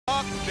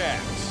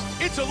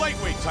next. It's a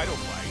lightweight title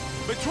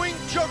fight between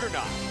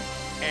Juggernaut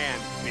and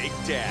Big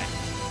Daddy.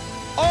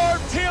 Our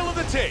tale of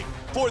the tape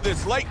for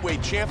this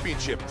lightweight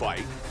championship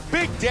fight.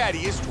 Big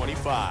Daddy is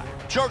 25.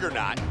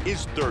 Juggernaut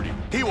is 30.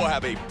 He will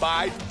have a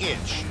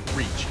 5-inch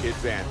reach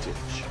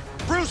advantage.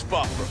 Bruce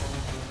Buffer.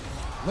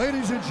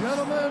 Ladies and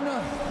gentlemen,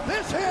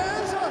 this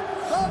is the...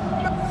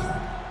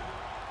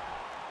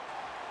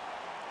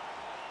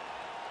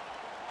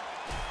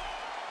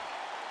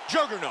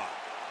 Juggernaut.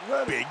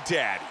 Ready. Big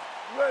Daddy.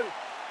 Ready.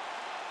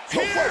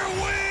 Here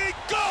we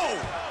go!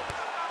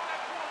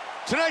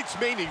 Tonight's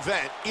main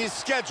event is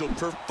scheduled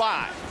for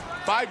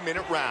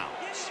 5-minute rounds.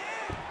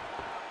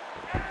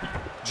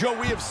 Joe,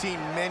 we have seen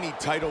many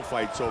title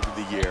fights over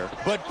the year,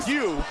 but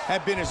few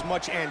have been as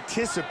much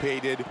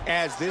anticipated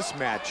as this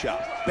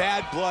matchup.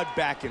 Bad blood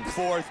back and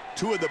forth,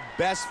 two of the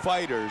best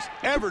fighters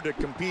ever to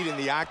compete in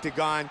the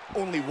octagon.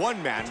 Only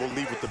one man will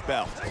leave with the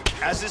belt.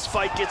 As this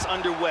fight gets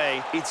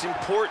underway, it's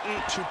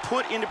important to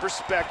put into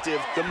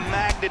perspective the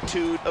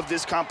magnitude of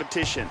this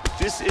competition.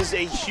 This is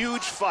a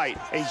huge fight,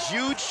 a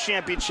huge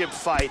championship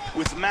fight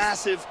with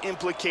massive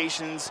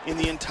implications in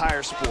the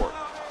entire sport.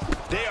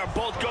 They are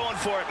both going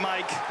for it,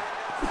 Mike.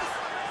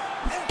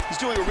 He's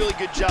doing a really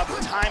good job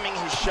of timing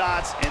his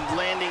shots and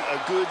landing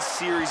a good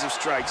series of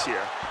strikes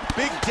here.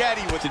 Big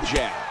Daddy with the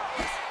jab.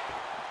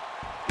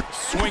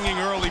 Swinging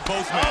early,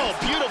 both men. Oh,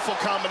 beautiful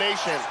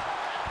combination.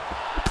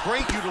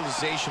 Great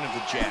utilization of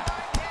the jab.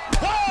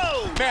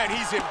 Whoa! Man,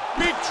 he's in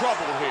big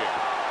trouble here.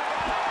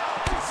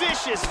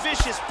 Vicious,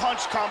 vicious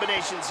punch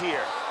combinations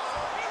here.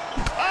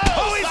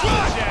 Oh, he's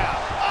right! Jab.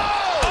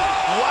 Oh!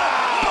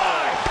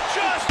 Wow!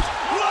 Just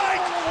like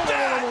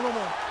that!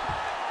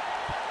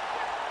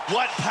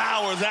 What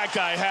power that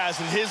guy has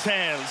in his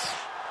hands.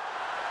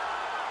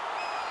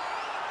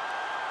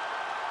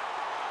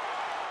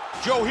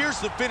 Joe, here's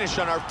the finish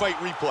on our fight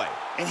replay.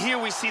 And here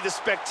we see the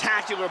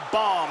spectacular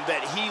bomb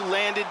that he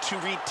landed to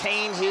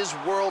retain his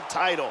world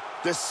title.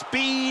 The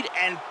speed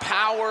and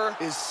power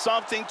is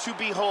something to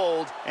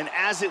behold, and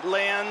as it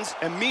lands,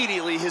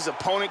 immediately his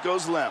opponent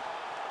goes limp.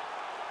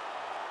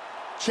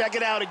 Check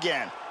it out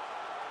again.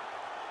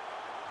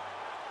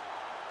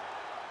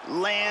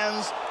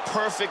 Lands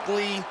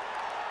perfectly,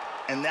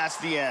 and that's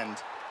the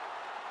end.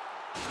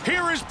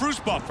 Here is Bruce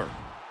Buffer.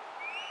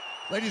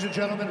 Ladies and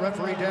gentlemen,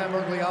 referee Dan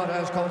Mergliotta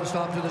has called a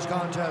stop to this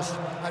contest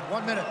at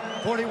 1 minute,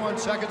 41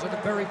 seconds of the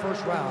very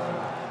first round.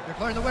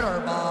 Declaring the winner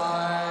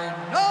by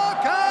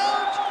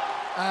knockout,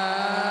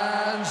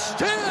 and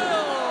still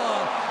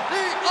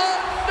the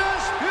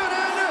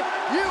undisputed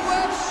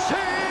UFC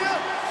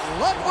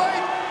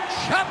lightweight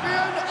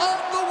champion of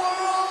the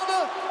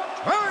world,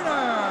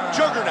 trainer.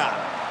 Juggernaut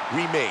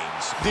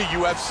remains the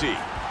UFC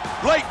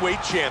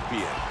lightweight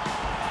champion.